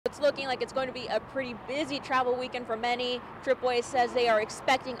looking like it's going to be a pretty busy travel weekend for many. AAA says they are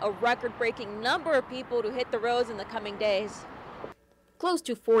expecting a record-breaking number of people to hit the roads in the coming days. Close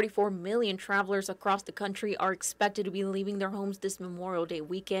to 44 million travelers across the country are expected to be leaving their homes this Memorial Day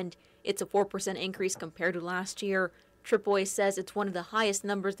weekend. It's a 4% increase compared to last year. AAA says it's one of the highest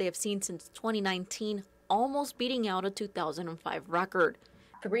numbers they have seen since 2019, almost beating out a 2005 record.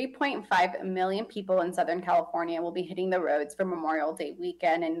 3.5 million people in Southern California will be hitting the roads for Memorial Day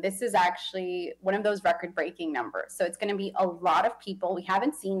weekend. And this is actually one of those record-breaking numbers. So it's going to be a lot of people. We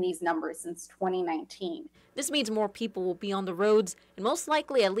haven't seen these numbers since 2019. This means more people will be on the roads, and most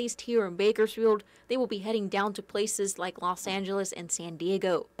likely, at least here in Bakersfield, they will be heading down to places like Los Angeles and San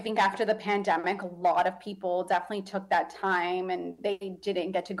Diego. I think after the pandemic, a lot of people definitely took that time and they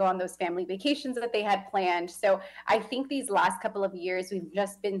didn't get to go on those family vacations that they had planned. So I think these last couple of years, we've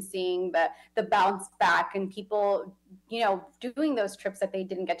just been seeing the bounce back and people, doing those trips that they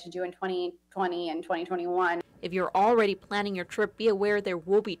didn't get to do in 2020 and 2021. If you're already planning your trip, be aware there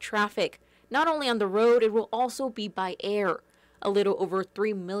will be traffic. Not only on the road, it will also be by air. A little over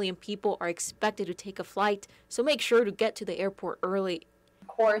 3 million people are expected to take a flight, so make sure to get to the airport early. Of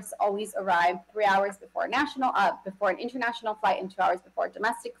course, always arrive 3 hours before before an international flight and 2 hours before a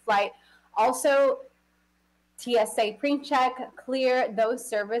domestic flight. Also, TSA pre-check, clear, those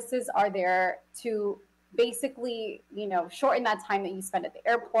services are there to basically, shorten that time that you spend at the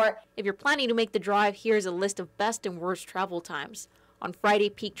airport. If you're planning to make the drive, here's a list of best and worst travel times. On Friday,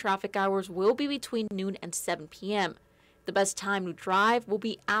 peak traffic hours will be between noon and 7 p.m. The best time to drive will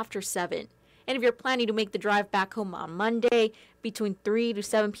be after 7. And if you're planning to make the drive back home on Monday, between 3 to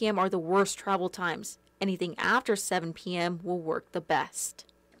 7 p.m. are the worst travel times. Anything after 7 p.m. will work the best.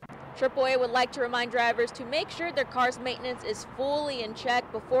 AAA would like to remind drivers to make sure their car's maintenance is fully in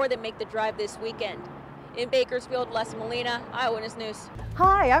check before they make the drive this weekend. In Bakersfield, Les Molina, Eyewitness News.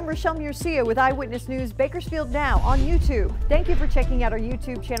 Hi, I'm Rochelle Murcia with Eyewitness News Bakersfield Now on YouTube. Thank you for checking out our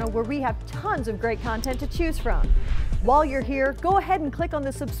YouTube channel where we have tons of great content to choose from. While you're here, go ahead and click on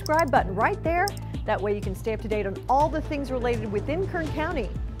the subscribe button right there. That way you can stay up to date on all the things related within Kern County.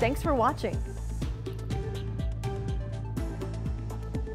 Thanks for watching.